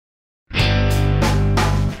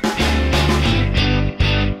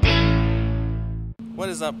What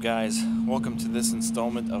is up, guys? Welcome to this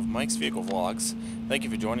installment of Mike's Vehicle Vlogs. Thank you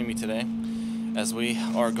for joining me today as we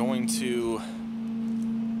are going to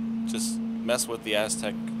just mess with the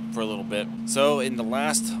Aztek for a little bit. So in the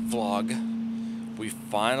last vlog, we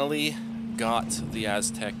finally got the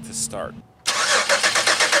Aztek to start.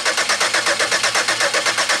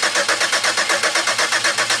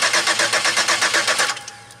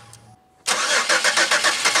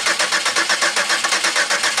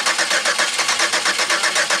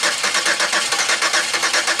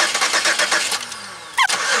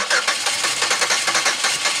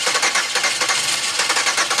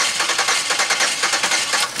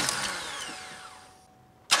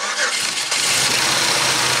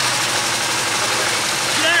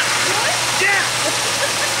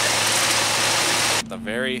 The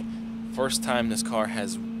very first time this car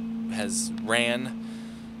has ran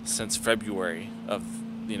since February of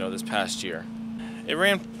this past year. It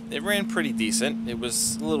ran pretty decent. It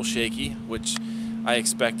was a little shaky, which I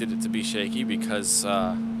expected it to be shaky because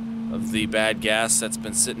of the bad gas that's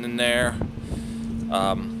been sitting in there.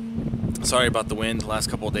 Sorry about the wind. Last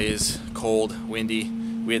couple of days, cold, windy.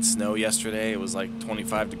 We had snow yesterday. It was like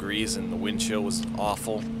 25 degrees and the wind chill was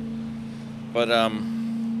awful. But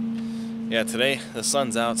yeah, today the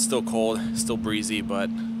sun's out, still cold, still breezy, but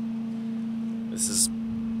this is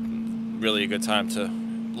really a good time to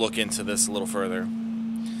look into this a little further.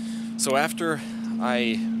 So after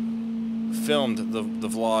I filmed the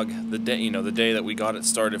vlog, the day that we got it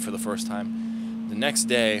started for the first time, the next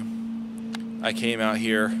day I came out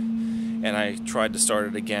here and I tried to start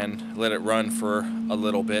it again, let it run for a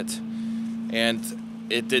little bit, and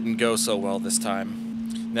it didn't go so well this time.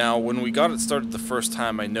 Now, when we got it started the first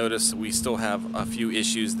time, I noticed we still have a few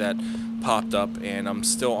issues that popped up, and I'm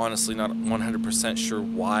still honestly not 100% sure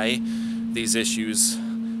why these issues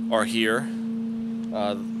are here.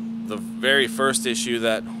 The very first issue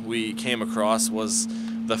that we came across was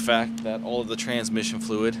the fact that all of the transmission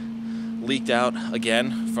fluid leaked out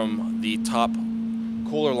again from the top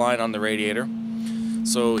cooler line on the radiator.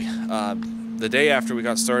 So the day after we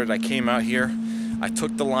got started, I came out here, I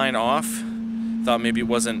took the line off, thought maybe it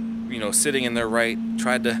wasn't sitting in there right,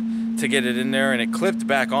 tried to get it in there, and it clipped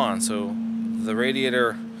back on. So the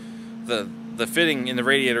radiator, the fitting in the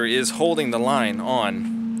radiator is holding the line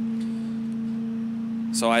on.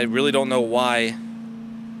 So I really don't know why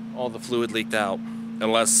all the fluid leaked out,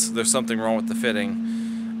 unless there's something wrong with the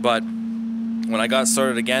fitting. But when I got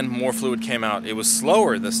started again, more fluid came out. It was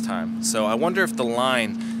slower this time, so I wonder if the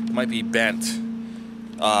line might be bent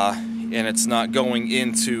and it's not going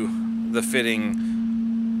into the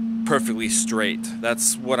fitting perfectly straight.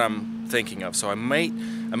 That's what I'm thinking of. So I might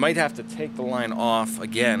have to take the line off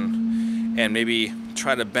again and maybe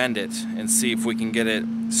try to bend it and see if we can get it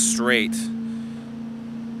straight,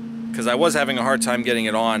 because I was having a hard time getting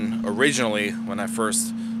it on originally when I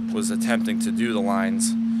first was attempting to do the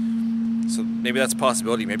lines. So maybe that's a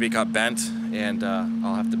possibility. Maybe it got bent and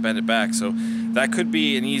I'll have to bend it back. So that could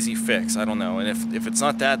be an easy fix. I don't know. And if it's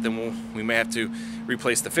not that, then we may have to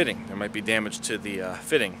replace the fitting. There might be damage to the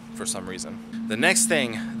fitting for some reason. The next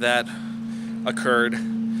thing that occurred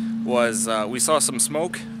was we saw some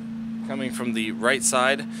smoke coming from the right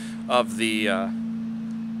side of the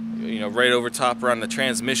right over top around the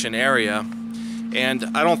transmission area, and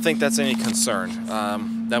I don't think that's any concern.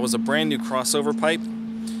 That was a brand new crossover pipe,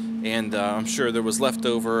 and I'm sure there was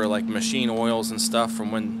leftover like machine oils and stuff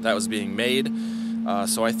from when that was being made.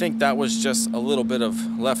 So I think that was just a little bit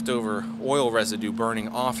of leftover oil residue burning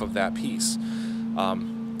off of that piece.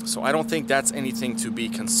 So I don't think that's anything to be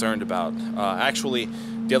concerned about. Actually,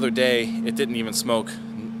 the other day it didn't even smoke,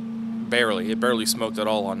 barely. It barely smoked at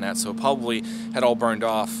all on that, so it probably had all burned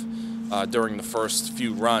off during the first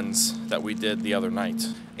few runs that we did the other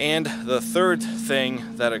night. And the third thing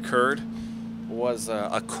that occurred was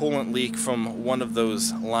a coolant leak from one of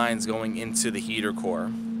those lines going into the heater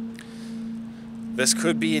core. This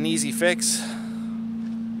could be an easy fix,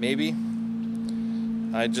 maybe.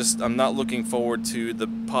 I'm not looking forward to the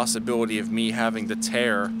possibility of me having to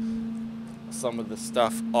tear some of the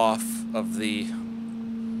stuff off of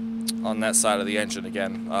on that side of the engine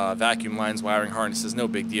again. Vacuum lines, wiring harnesses, no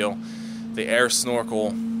big deal. The air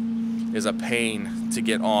snorkel is a pain to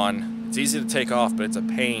get on. It's easy to take off, but it's a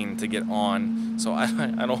pain to get on. So I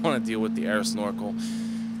don't want to deal with the air snorkel.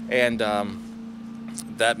 And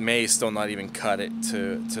that may still not even cut it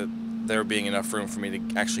to there being enough room for me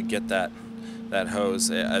to actually get that hose.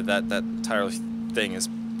 That entire thing is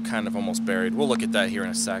kind of almost buried. We'll look at that here in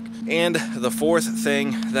a sec. And the fourth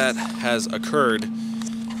thing that has occurred,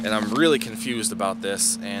 and I'm really confused about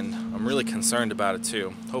this, and I'm really concerned about it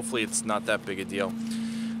too. Hopefully it's not that big a deal.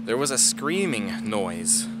 there was a screaming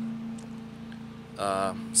noise.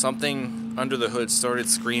 Something under the hood started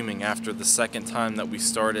screaming after the second time that we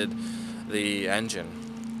started the engine.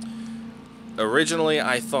 Originally,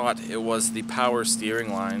 I thought it was the power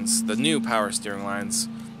steering lines, the new power steering lines,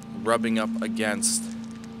 rubbing up against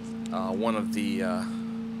one of the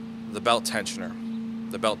belt tensioner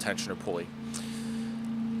pulley.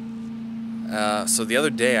 So the other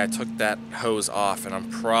day I took that hose off, and I'm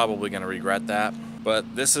probably going to regret that.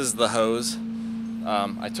 But this is the hose.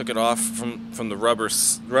 I took it off from the rubber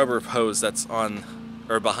hose that's on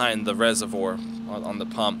or behind the reservoir on the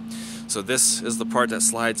pump. So this is the part that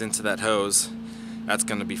slides into that hose. That's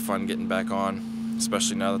going to be fun getting back on,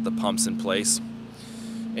 especially now that the pump's in place.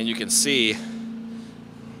 And you can see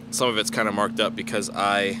some of it's kind of marked up because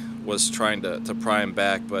I was trying to pry them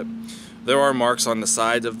back, but there are marks on the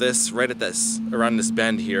sides of this, right at this, around this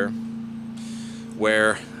bend here,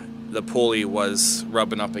 where the pulley was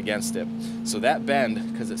rubbing up against it. So that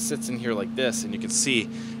bend, because it sits in here like this, and you can see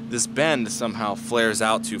this bend somehow flares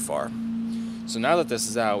out too far. So now that this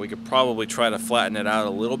is out, we could probably try to flatten it out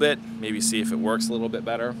a little bit, maybe see if it works a little bit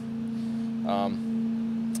better.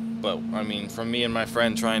 But I mean, from me and my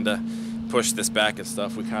friend trying to push this back and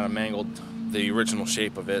stuff, we kind of mangled the original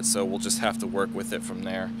shape of it, so we'll just have to work with it from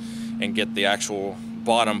there and get the actual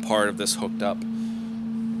bottom part of this hooked up.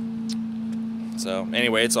 So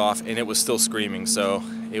anyway, it's off, and it was still screaming, so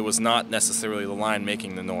it was not necessarily the line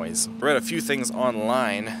making the noise. I read a few things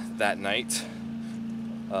online that night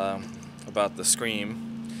about the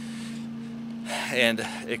scream, and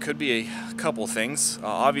it could be a couple things.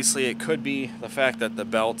 Obviously, it could be the fact that the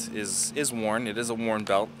belt is worn. It is a worn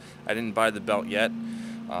belt. I didn't buy the belt yet,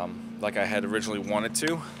 like I had originally wanted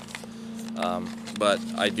to, but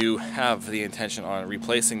I do have the intention on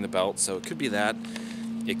replacing the belt, so it could be that.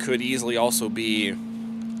 It could easily also be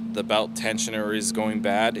the belt tensioner is going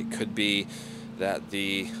bad. It could be that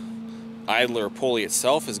the idler pulley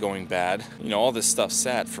itself is going bad. You know, all this stuff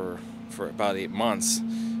sat for about 8 months.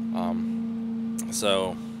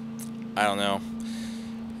 So I don't know.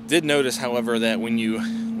 Did notice, however, that when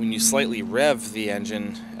you slightly rev the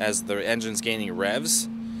engine as the engine's gaining revs,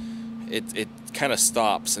 it kind of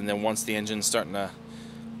stops, and then once the engine's starting to,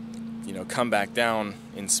 you know, come back down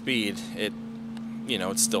in speed, it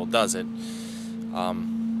still does it.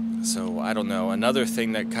 So I don't know. Another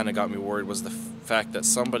thing that kind of got me worried was the fact that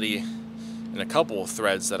somebody in a couple of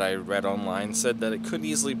threads that I read online said that it could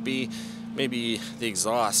easily be maybe the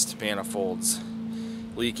exhaust manifolds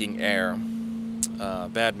leaking air,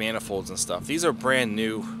 bad manifolds and stuff. These are brand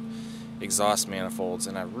new exhaust manifolds,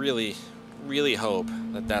 and I really hope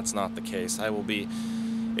that that's not the case. I will be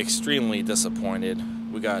extremely disappointed.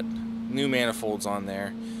 We got new manifolds on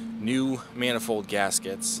there, new manifold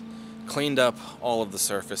gaskets, cleaned up all of the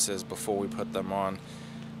surfaces before we put them on.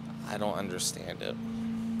 I don't understand it.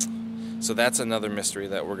 So that's another mystery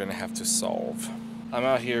that we're gonna have to solve. I'm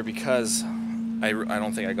out here because I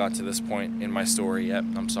don't think I got to this point in my story yet.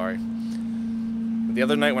 I'm sorry. The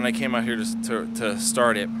other night when I came out here to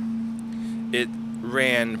start it, it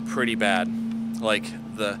ran pretty bad. Like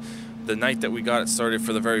the night that we got it started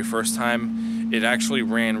for the very first time, it actually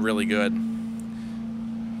ran really good.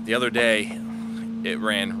 The other day, it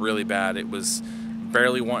ran really bad. It was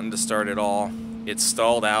barely wanting to start at all. It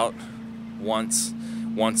stalled out once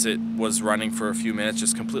it was running for a few minutes,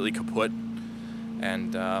 just completely kaput.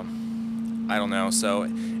 And I don't know, so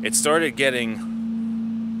it started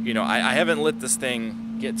getting, you know, I haven't let this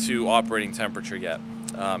thing get to operating temperature yet,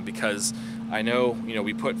 because I know, you know,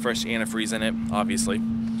 we put fresh antifreeze in it, obviously,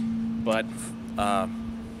 but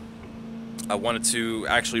I wanted to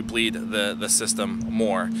actually bleed the system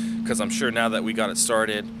more, because I'm sure now that we got it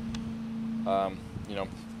started, you know,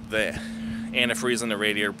 the antifreeze in the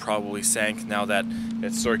radiator probably sank now that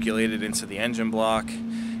it's circulated into the engine block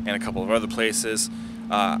and a couple of other places.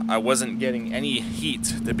 I wasn't getting any heat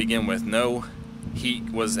to begin with. No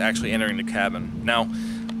heat was actually entering the cabin. Now,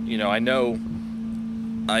 you know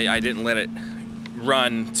I didn't let it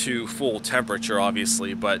run to full temperature,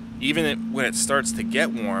 obviously, but even when it starts to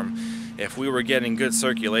get warm, if we were getting good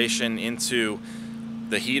circulation into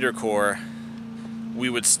the heater core, we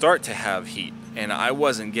would start to have heat, and I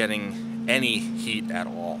wasn't getting any heat at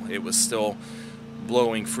all. It was still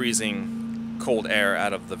blowing freezing cold air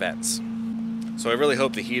out of the vents. So I really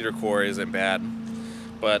hope the heater core isn't bad,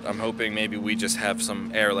 but I'm hoping maybe we just have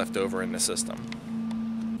some air left over in the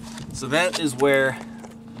system. So that is where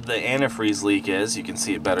the antifreeze leak is. You can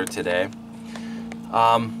see it better today.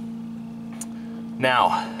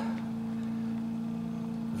 Now,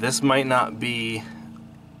 this might not be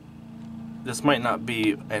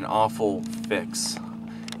an awful fix.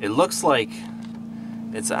 It looks like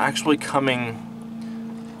It's actually coming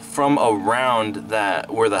from around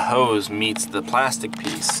that where the hose meets the plastic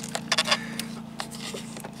piece.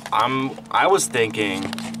 I was thinking,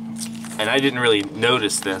 and I didn't really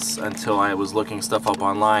notice this until I was looking stuff up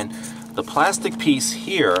online, the plastic piece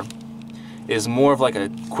here is more of like a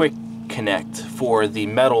quick connect for the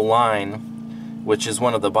metal line, which is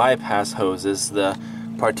one of the bypass hoses. The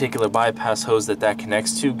particular bypass hose that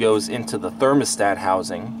connects to goes into the thermostat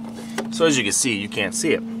housing. So as you can see, you can't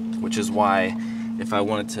see it, which is why if I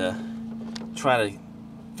wanted to try to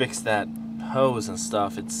fix that hose and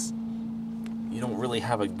stuff, you don't really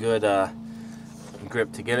have a good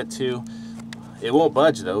grip to get it to. It won't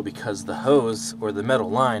budge though, because the hose or the metal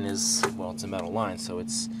line is, well, it's a metal line, so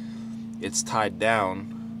it's tied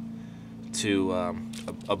down to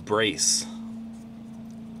a brace.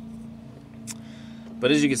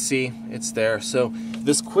 But as you can see, it's there. So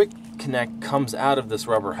this quick connect comes out of this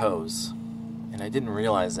rubber hose, and I didn't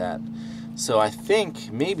realize that. So I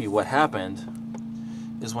think maybe what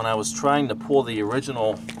happened is when I was trying to pull the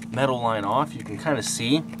original metal line off, you can kind of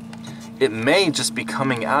see it may just be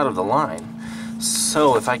coming out of the line.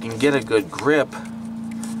 So if I can get a good grip,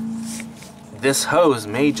 this hose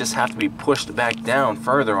may just have to be pushed back down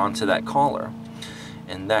further onto that collar,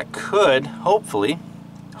 and that could hopefully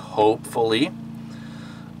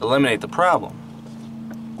eliminate the problem.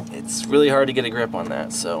 It's really hard to get a grip on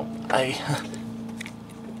that, so I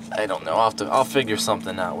don't know. I'll figure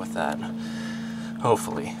something out with that.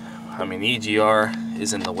 Hopefully. I mean, the EGR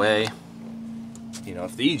is in the way. You know,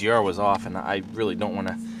 if the EGR was off, and I really don't want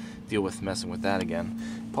to deal with messing with that again,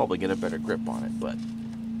 probably get a better grip on it, but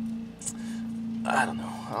I don't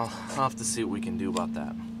know. I'll have to see what we can do about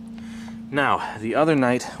that. Now, the other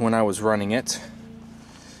night when I was running it,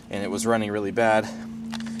 and it was running really bad,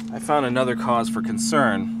 I found another cause for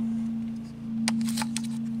concern.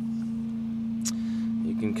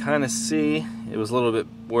 You can kind of see it was a little bit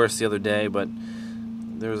worse the other day, but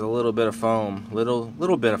there was a little bit of foam,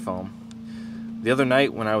 little bit of foam. The other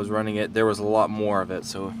night when I was running it, there was a lot more of it,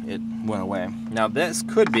 so it went away. Now this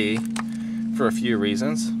could be for a few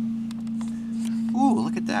reasons. Ooh,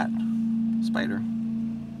 look at that spider.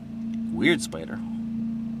 Weird spider.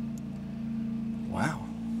 Wow.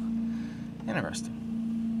 Interesting.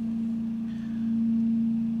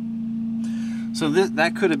 So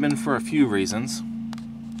that could have been for a few reasons.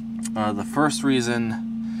 The first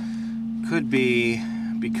reason could be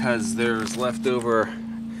because there's leftover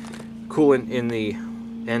coolant in the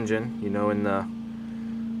engine, you know, in the,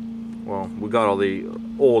 well, we got all the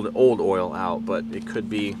old oil out, but it could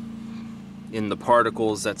be in the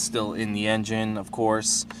particles that's still in the engine, of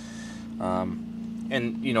course.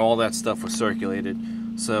 And, you know, all that stuff was circulated.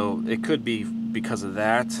 So it could be because of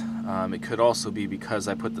that. It could also be because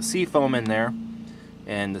I put the seafoam in there,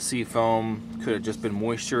 and the seafoam could have just been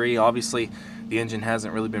moisture-y. Obviously, the engine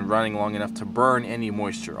hasn't really been running long enough to burn any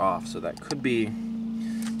moisture off, so that could be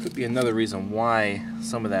another reason why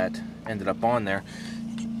some of that ended up on there.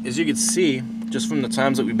 As you can see, just from the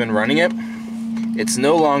times that we've been running it, it's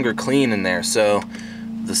no longer clean in there, so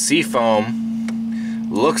the seafoam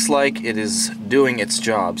looks like it is doing its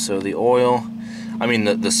job. So the oil, I mean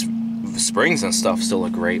the springs and stuff still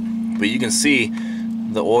look great, but you can see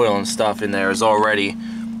the oil and stuff in there is already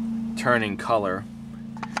turning color,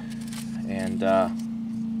 and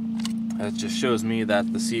that just shows me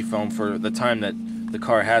that the seafoam, for the time that the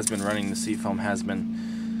car has been running, the seafoam has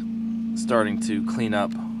been starting to clean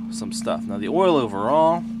up some stuff. Now the oil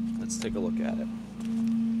overall, let's take a look at it.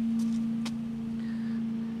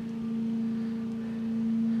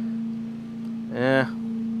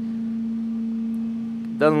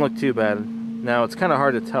 Doesn't look too bad. Now it's kind of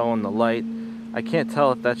hard to tell in the light. I can't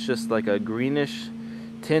tell if that's just like a greenish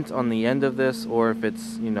tint on the end of this, or if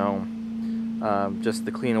it's, you know, just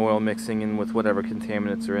the clean oil mixing in with whatever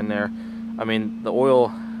contaminants are in there. I mean, the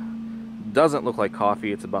oil doesn't look like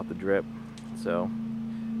coffee, it's about the drip. So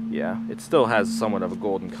yeah, it still has somewhat of a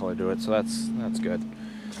golden color to it, so that's good.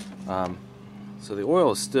 So the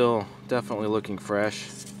oil is still definitely looking fresh,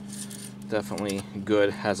 definitely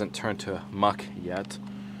good, hasn't turned to muck yet.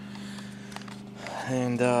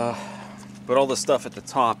 And but all the stuff at the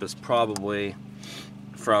top is probably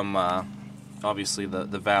from obviously the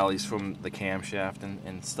valleys from the camshaft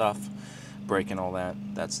and stuff, breaking all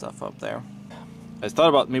that stuff up there. I thought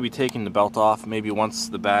about maybe taking the belt off, maybe once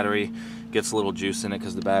the battery gets a little juice in it,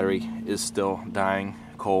 because the battery is still dying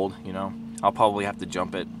cold, you know. I'll probably have to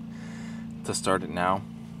jump it to start it now.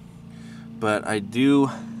 But I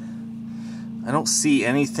don't see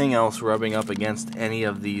anything else rubbing up against any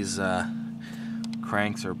of these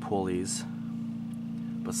cranks or pulleys.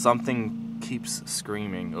 But something keeps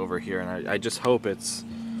screaming over here, and I just hope it's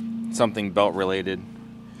something belt related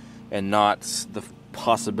and not the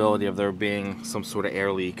possibility of there being some sort of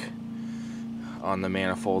air leak on the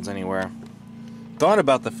manifolds anywhere. Thought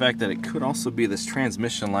about the fact that it could also be this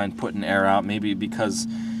transmission line putting air out, maybe because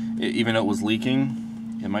even though it was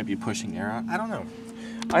leaking, it might be pushing air out. I don't know.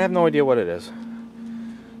 I have no idea what it is.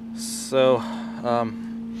 So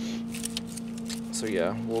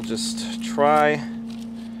yeah, we'll just try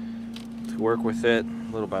to work with it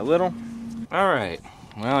little by little. Alright,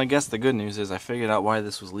 well, I guess the good news is I figured out why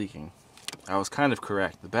this was leaking. I was kind of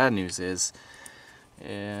correct. The bad news is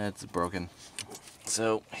it's broken.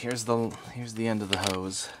 So here's the end of the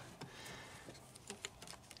hose.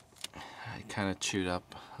 I kind of chewed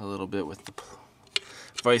up a little bit with the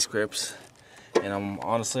vice grips, and I'm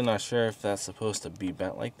honestly not sure if that's supposed to be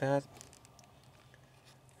bent like that.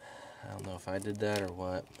 I don't know if I did that or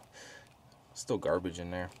what. Still garbage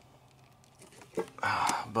in there.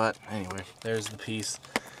 But anyway, there's the piece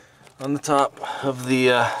on the top of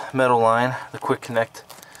the metal line, the quick connect.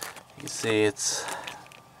 You can see it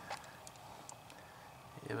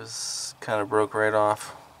was kind of broke right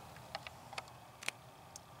off.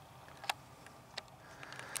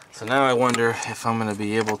 So now I wonder if I'm going to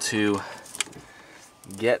be able to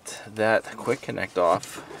get that quick connect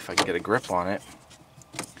off, if I can get a grip on it.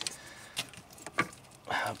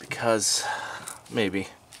 Because maybe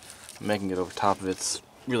making it over top of it's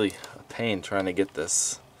really a pain trying to get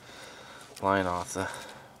this line off the.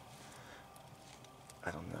 I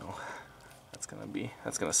don't know. That's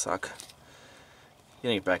gonna suck.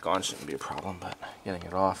 Getting it back on shouldn't be a problem, but getting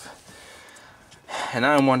it off. And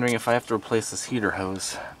now I'm wondering if I have to replace this heater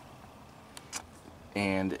hose.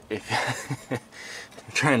 And if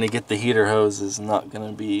trying to get the heater hose is not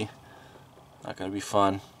gonna be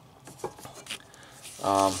fun.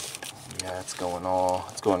 Yeah, it's going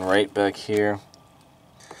right back here.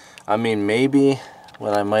 I mean, maybe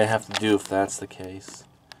what I might have to do if that's the case,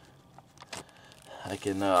 I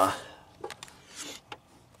could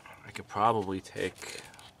probably take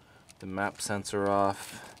the map sensor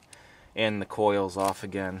off and the coils off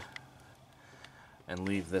again and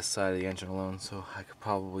leave this side of the engine alone. So I could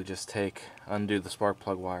probably just undo the spark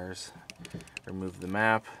plug wires, remove the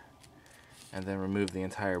map, and then remove the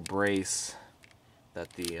entire brace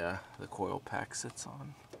that the coil pack sits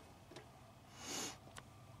on.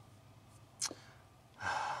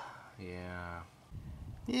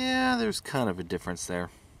 Yeah, there's kind of a difference there.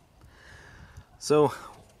 So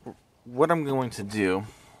what I'm going to do,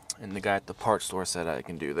 and the guy at the parts store said I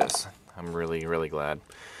can do this. I'm really, really glad.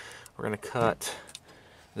 We're going to cut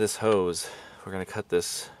this hose. We're going to cut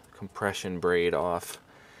this compression braid off.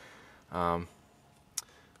 The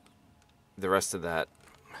rest of that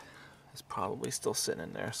is probably still sitting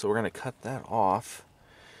in there. So we're going to cut that off,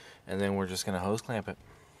 and then we're just going to hose clamp it.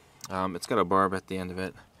 It's got a barb at the end of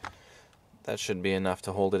it. That should be enough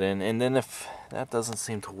to hold it in. And then if that doesn't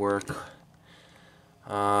seem to work,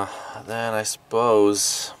 then I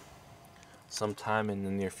suppose sometime in the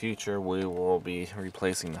near future we will be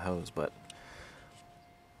replacing the hose, but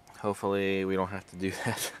hopefully we don't have to do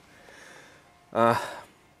that.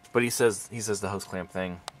 But he says the hose clamp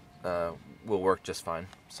thing will work just fine,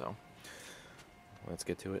 so let's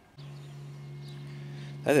get to it.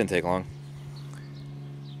 That didn't take long.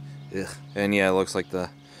 Ugh. And yeah, it looks like the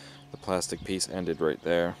plastic piece ended right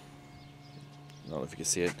there. I don't know if you can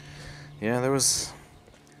see it. Yeah, there was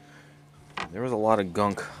a lot of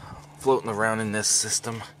gunk floating around in this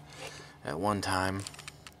system at one time.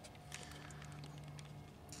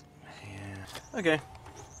 Yeah. Okay.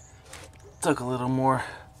 Took a little more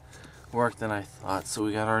work than I thought. So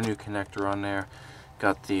we got our new connector on there.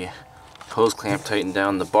 Got the hose clamp tightened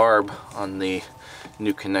down. The barb on the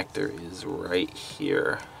new connector is right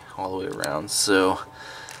here, all the way around. So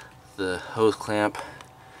the hose clamp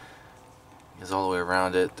is all the way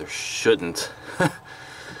around it. There shouldn't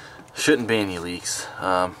be any leaks.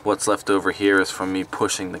 What's left over here is from me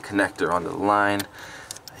pushing the connector onto the line.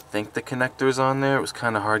 I think the connector's on there. It was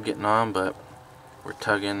kind of hard getting on, but we're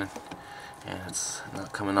tugging and it's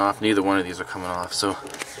not coming off. Neither one of these are coming off, so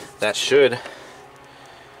that should,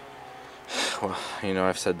 well, you know,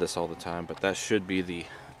 I've said this all the time, but that should be the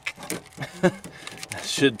that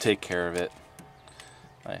should take care of it,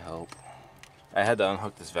 I hope. I had to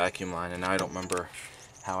unhook this vacuum line, and I don't remember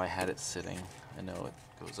how I had it sitting. I know it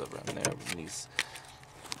goes up around there, but these,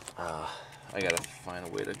 I gotta find a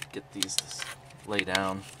way to get these to lay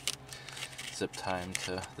down, zip tie them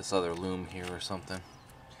to this other loom here or something.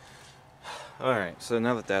 Alright, so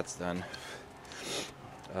now that that's done,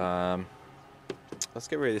 let's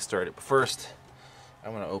get ready to start it. But first, I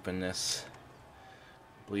want to open this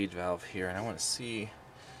bleed valve here, and I want to see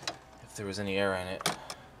if there was any air in it.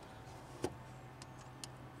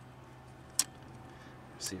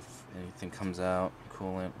 See if anything comes out,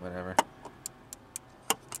 coolant, whatever.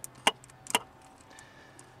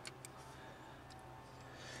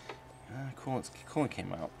 Coolant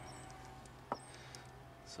came out.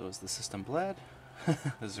 So is the system bled?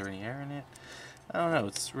 Is there any air in it? I don't know.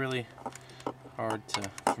 It's really hard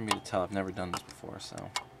for me to tell. I've never done this before, so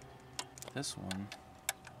this one.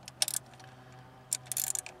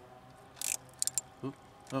 Oop,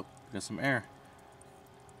 oh, got some air.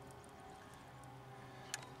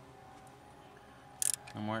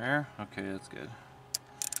 No more air? Okay, that's good.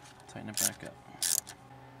 Tighten it back up.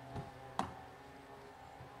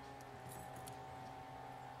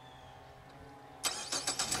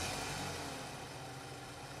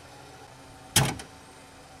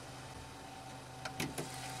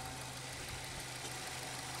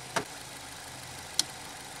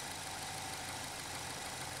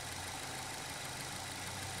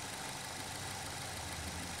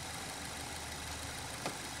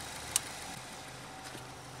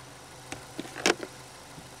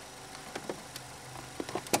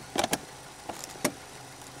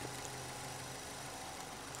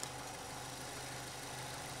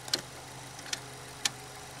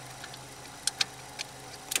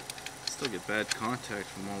 Still get bad contact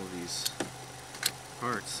from all of these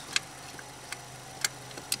parts.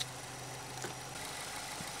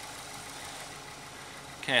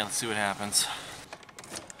 Okay, let's see what happens.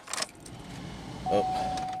 Oh,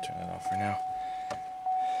 turn that off for now.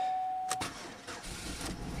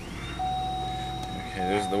 Okay,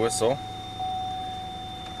 there's the whistle.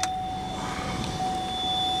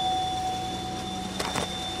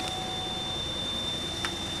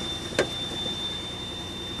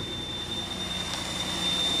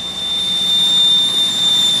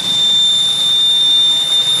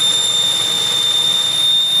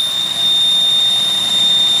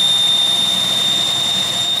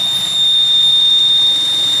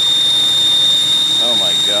 Oh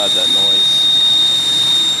my God, that noise.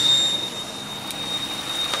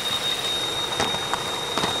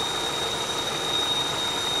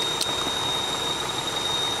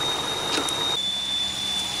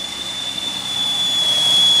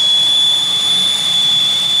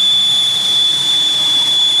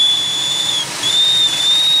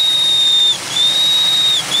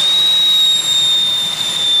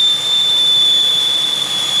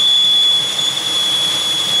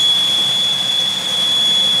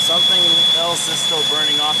 Something else is still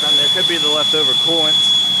burning off down there. Could be the leftover coolant.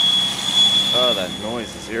 Oh, that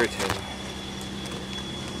noise is irritating.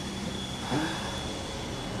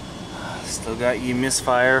 Still got you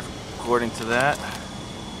misfire according to that.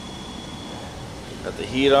 Got the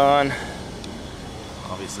heat on.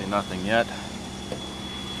 Obviously nothing yet.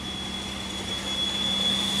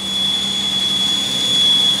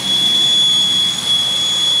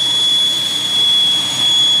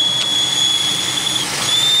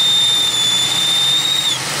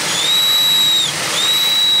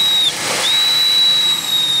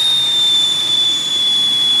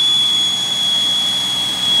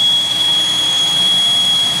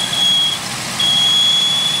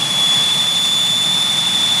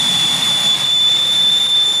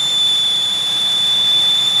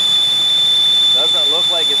 Doesn't look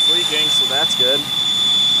like it's leaking, so that's good.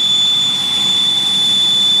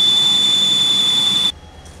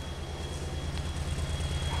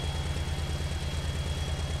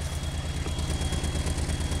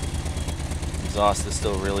 Exhaust is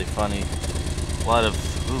still really funny. A lot of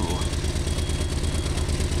ooh.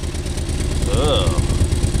 Ugh.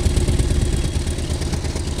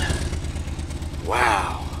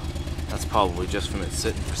 Wow. That's probably just from it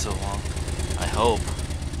sitting for so long. I hope.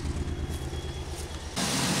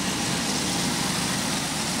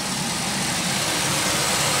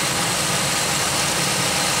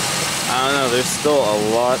 I don't know, there's still a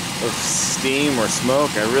lot of steam or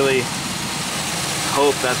smoke. I really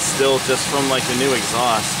hope that's still just from like the new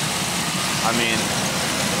exhaust. I mean,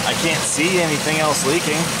 I can't see anything else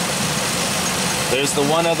leaking. There's the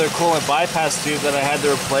one other coolant bypass tube that I had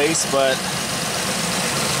to replace, but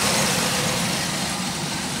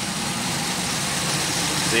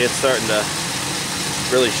see, it's starting to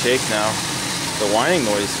really shake now. The whining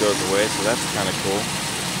noise goes away, so that's kind of cool.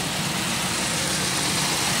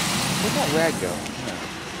 Where'd that rag go? Yeah.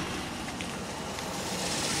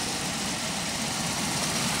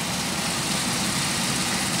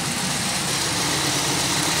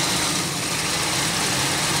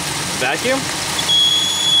 Vacuum?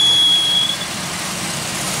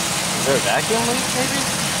 Is there a vacuum leak, maybe?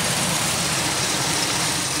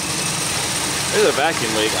 There's a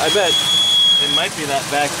vacuum leak. I bet it might be that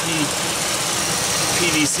back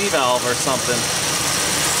PVC valve or something.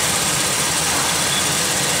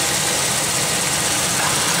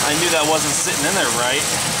 I knew that wasn't sitting in there right.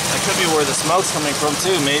 That could be where the smoke's coming from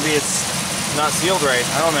too. Maybe it's not sealed right.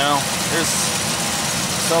 I don't know. There's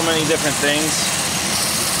so many different things.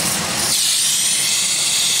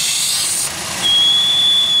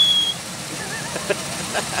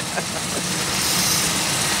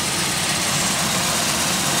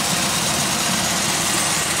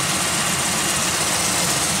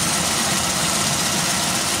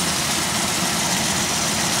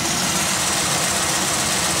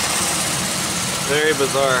 Very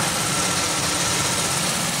bizarre.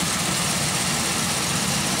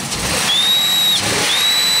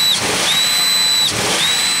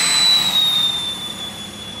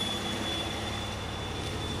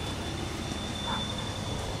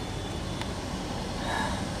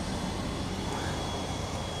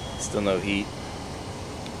 Still no heat.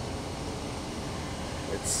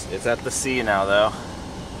 It's at the sea now though.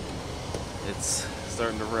 It's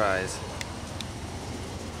starting to rise.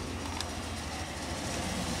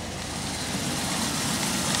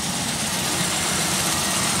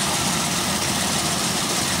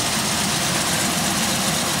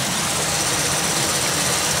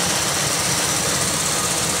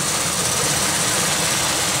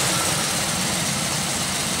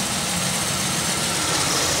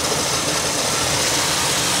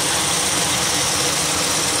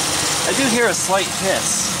 I do hear a slight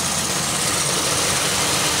hiss.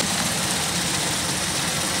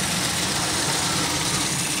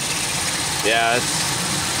 Yeah,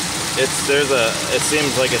 it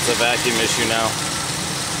seems like it's a vacuum issue now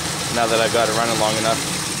that I've got it running long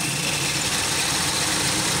enough.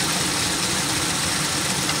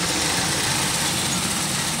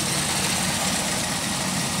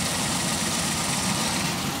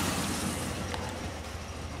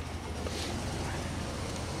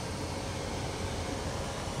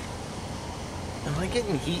 Am I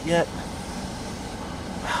getting heat yet?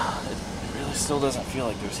 It really still doesn't feel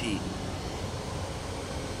like there's heat.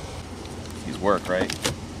 These work, right?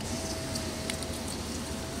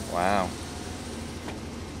 Wow.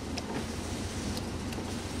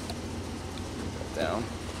 Down.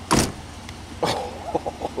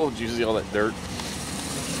 Oh, did you see all that dirt?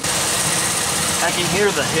 I can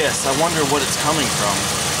hear the hiss. I wonder what it's coming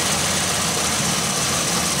from.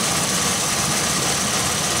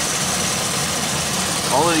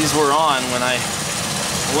 All of these were on when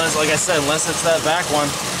unless, like I said, unless it's that back one,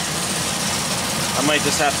 I might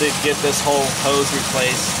just have to get this whole hose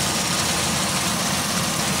replaced.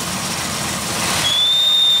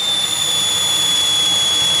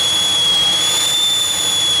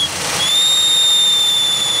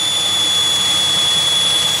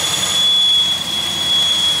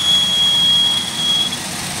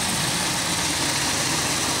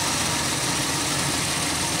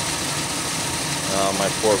 Oh, my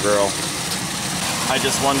poor girl. I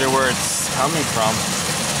just wonder where it's coming from.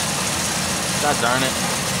 God darn it.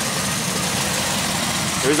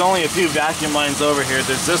 There's only a few vacuum lines over here.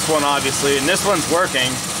 There's this one, obviously, and this one's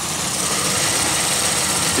working.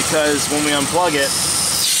 Because when we unplug it,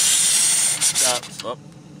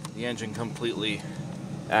 the engine completely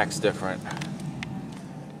acts different.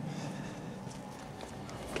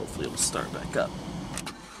 Hopefully it'll start back up.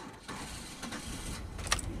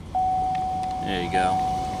 There you go.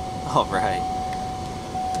 All right.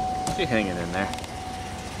 She's hanging in there.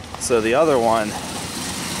 So the other one,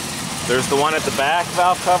 there's the one at the back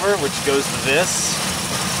valve cover, which goes to this.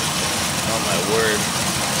 Oh my word.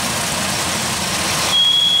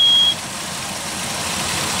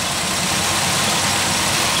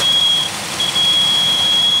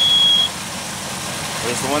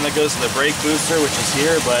 There's the one that goes to the brake booster, which is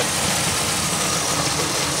here, but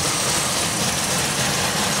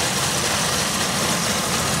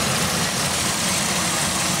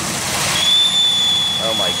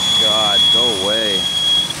oh my God, go away.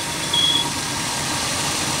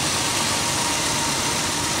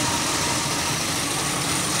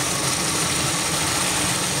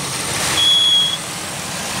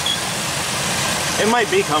 It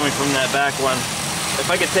might be coming from that back one.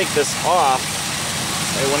 If I could take this off,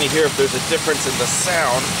 I want to hear if there's a difference in the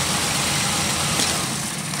sound.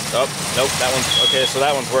 Oh, nope, that one's, okay, so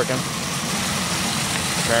that one's working.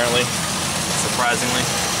 Apparently, surprisingly.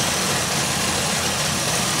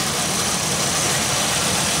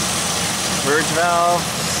 Purge valve.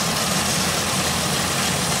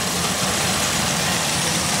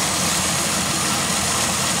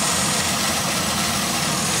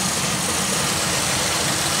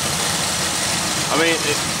 I mean,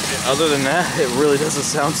 Other than that, it really doesn't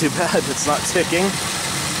sound too bad. It's not ticking.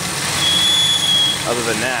 Other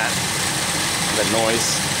than that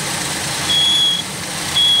noise.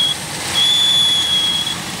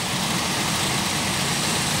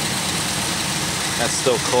 That's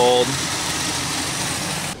still cold.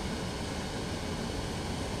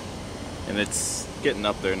 And it's getting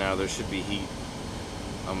up there now. There should be heat,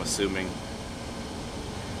 I'm assuming.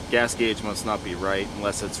 Gas gauge must not be right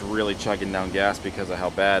unless it's really chugging down gas because of how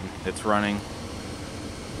bad it's running.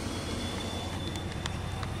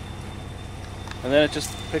 And then it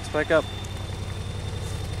just picks back up.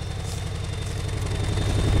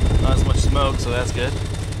 Not as much smoke, so that's good.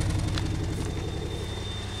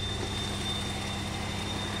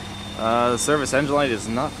 The service engine light is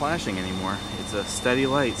not flashing anymore. It's a steady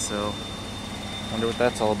light, so I wonder what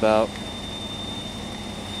that's all about.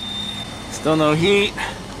 Still no heat.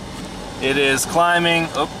 It is climbing.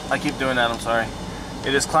 Oh, I keep doing that, I'm sorry.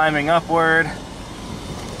 It is climbing upward.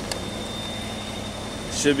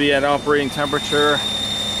 Should be at operating temperature.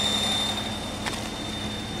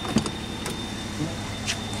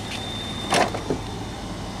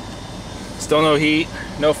 Still no heat,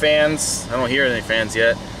 no fans. I don't hear any fans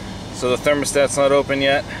yet. So the thermostat's not open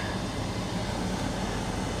yet.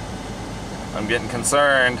 I'm getting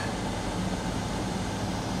concerned.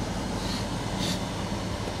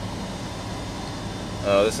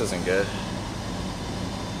 Oh, this isn't good.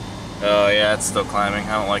 Oh yeah, it's still climbing.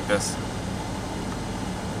 I don't like this.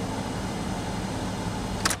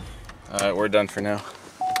 Alright, we're done for now.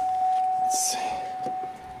 Let's see.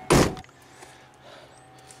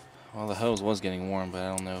 Well, the hose was getting warm, but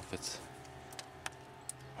I don't know if it's...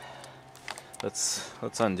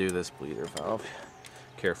 Let's undo this bleeder valve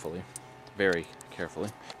carefully. Very carefully.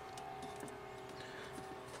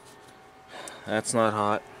 That's not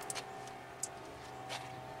hot.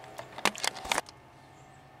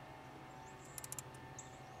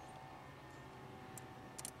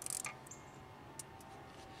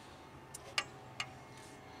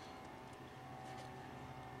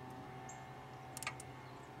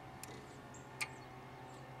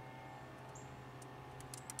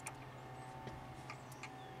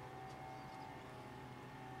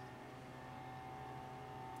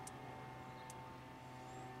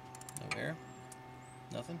 No air?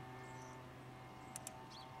 Nothing?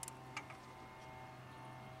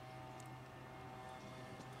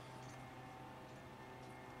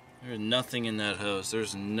 There's nothing in that hose.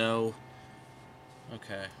 There's no...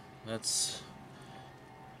 Okay, that's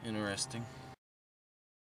interesting.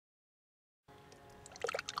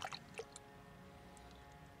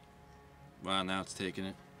 Wow, now it's taking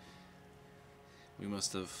it. We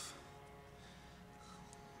must have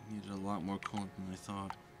needed a lot more coolant than I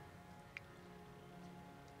thought.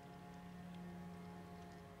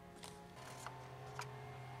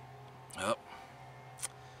 Oh,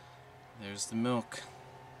 there's the milk.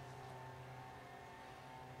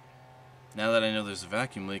 Now that I know there's a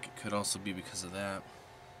vacuum leak, it could also be because of that.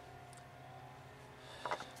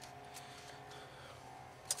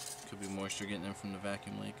 Could be moisture getting in from the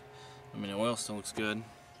vacuum leak. I mean, the oil still looks good.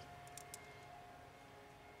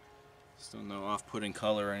 Still no off-putting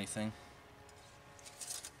color or anything.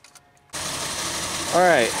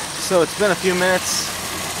 Alright, so it's been a few minutes.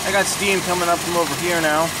 I got steam coming up from over here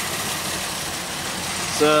now.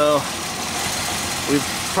 So, we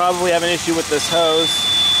probably have an issue with this hose.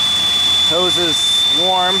 Hose is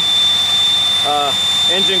warm.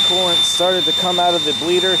 Engine coolant started to come out of the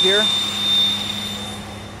bleeder here.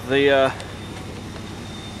 The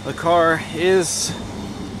car is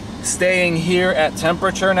staying here at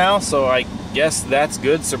temperature now, so I guess that's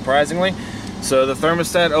good, surprisingly. So the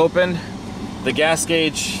thermostat opened, the gas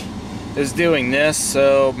gauge is doing this,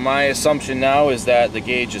 so my assumption now is that the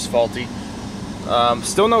gauge is faulty.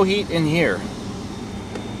 Still no heat in here.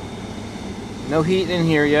 No heat in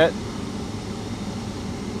here yet.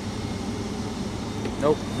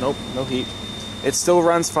 Nope, no heat. It still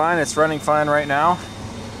runs fine, it's running fine right now.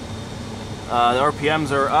 The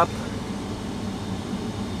RPMs are up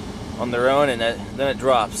on their own, and then it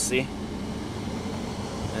drops, see?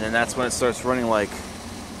 And then that's when it starts running like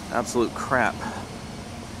absolute crap.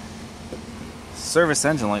 Service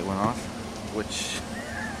engine light went off, which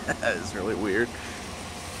is really weird.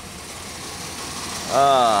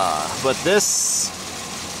 But this,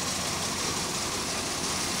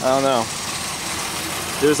 I don't know.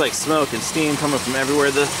 There's like smoke and steam coming from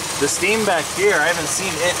everywhere. The steam back here, I haven't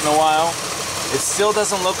seen it in a while. It still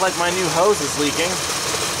doesn't look like my new hose is leaking.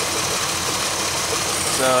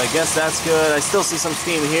 So I guess that's good. I still see some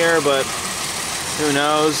steam here, but who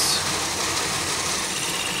knows?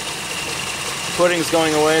 Pudding's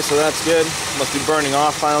going away, so that's good. Must be burning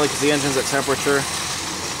off finally because the engine's at temperature.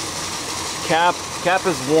 Cap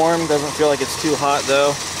is warm, doesn't feel like it's too hot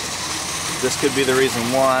though. This could be the reason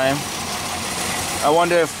why. I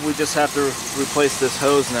wonder if we just have to replace this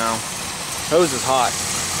hose now. Hose is hot.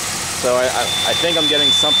 So I think I'm getting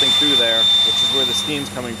something through there, which is where the steam's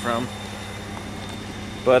coming from.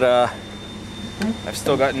 But I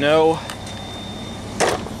still got no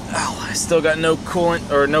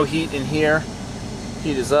coolant or no heat in here.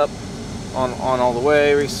 Heat is up on all the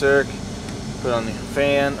way, recirc. Put on the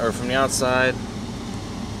fan or from the outside.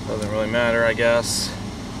 Doesn't really matter, I guess.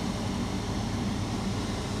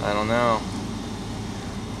 I don't know.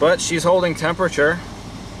 But she's holding temperature.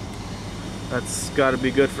 That's got to be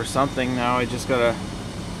good for something. Now I just gotta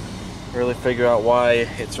really figure out why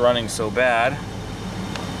it's running so bad.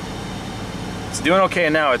 It's doing okay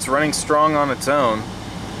now. It's running strong on its own.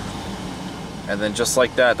 And then just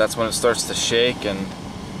like that, that's when it starts to shake, and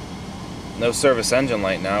no service engine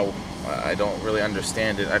light now. I don't really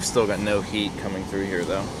understand it. I've still got no heat coming through here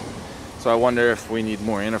though. So I wonder if we need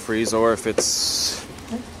more antifreeze or if it's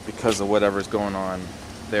because of whatever's going on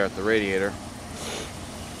there at the radiator.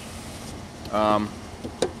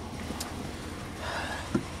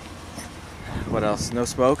 What else? No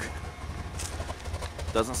smoke.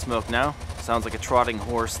 Doesn't smoke now. Sounds like a trotting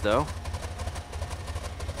horse though.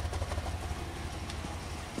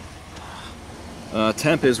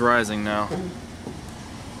 Temp is rising now.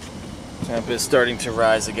 Temp is starting to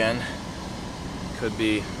rise again. Could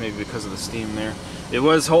be maybe because of the steam there. It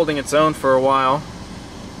was holding its own for a while.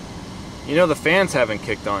 You know, the fans haven't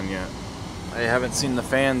kicked on yet. I haven't seen the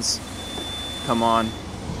fans come on,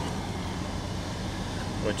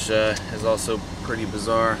 which is also pretty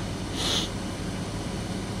bizarre.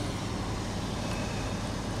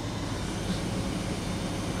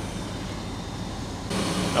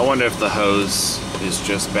 I wonder if the hose is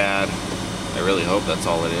just bad. I really hope that's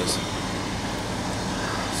all it is.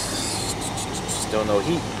 Still no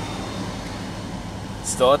heat.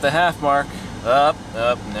 Still at the half mark. Up,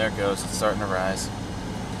 and there it goes. It's starting to rise.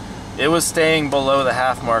 It was staying below the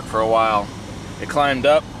half mark for a while. It climbed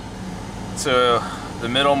up to the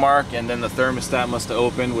middle mark, and then the thermostat must have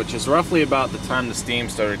opened, which is roughly about the time the steam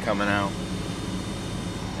started coming out.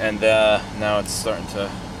 And now it's starting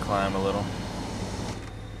to climb a little.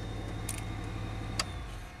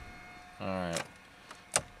 Alright.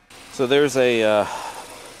 So there's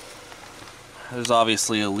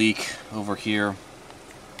obviously a leak over here.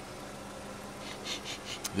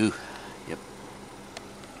 Ooh,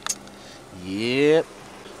 yep.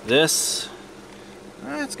 This,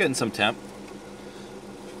 it's getting some temp.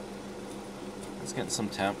 It's getting some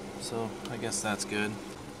temp, so I guess that's good.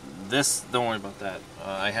 This, don't worry about that.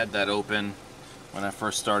 I had that open when I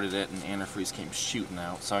first started it, and antifreeze came shooting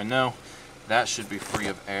out. So I know that should be free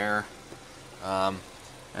of air. And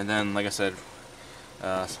then, like I said,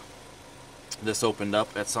 this opened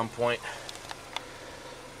up at some point.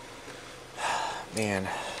 Man.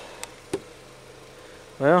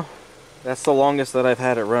 Well, that's the longest that I've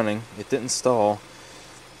had it running. It didn't stall,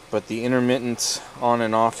 but the intermittent on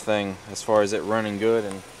and off thing, as far as it running good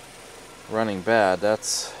and running bad,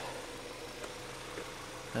 that's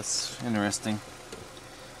interesting.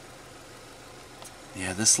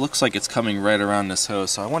 Yeah, this looks like it's coming right around this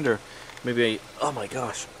hose, so I wonder, maybe oh my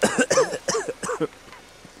gosh.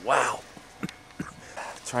 Wow.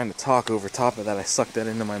 Trying to talk over top of that, I sucked that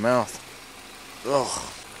into my mouth. Ugh,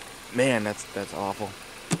 man, that's awful.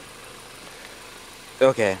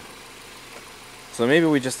 Okay, so maybe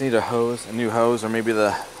we just need a new hose, or maybe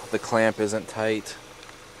the clamp isn't tight.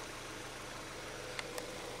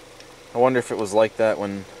 I wonder if it was like that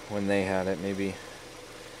when they had it. Maybe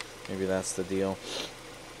that's the deal.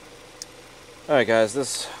 Alright guys,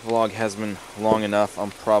 this vlog has been long enough. I'm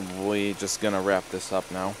probably just gonna wrap this up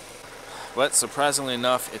now. But surprisingly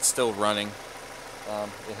enough, it's still running.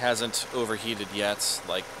 It hasn't overheated yet.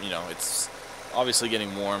 Like, you know, it's obviously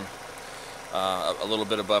getting warm, a little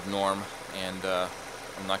bit above norm, and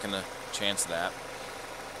I'm not going to chance that.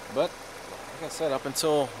 But, like I said, up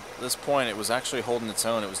until this point, it was actually holding its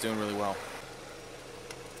own. It was doing really well.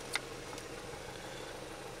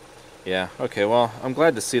 Yeah, okay, well, I'm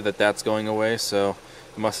glad to see that that's going away, so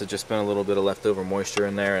it must have just been a little bit of leftover moisture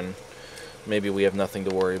in there, and maybe we have nothing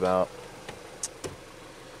to worry about.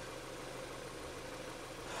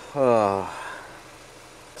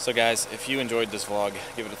 So guys, if you enjoyed this vlog,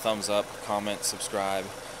 give it a thumbs up, comment, subscribe.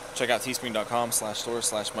 Check out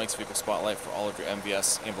teespring.com/store/Mike's Vehicle Spotlight for all of your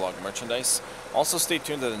MVS and vlog merchandise. Also stay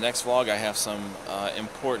tuned to the next vlog. I have some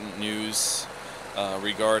important news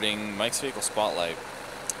regarding Mike's Vehicle Spotlight.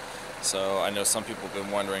 So I know some people have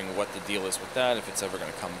been wondering what the deal is with that, if it's ever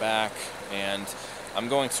going to come back, and I'm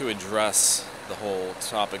going to address the whole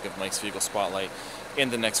topic of Mike's Vehicle Spotlight in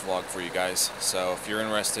the next vlog for you guys. So if you're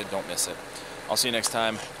interested, don't miss it. I'll see you next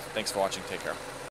time. Thanks for watching. Take care.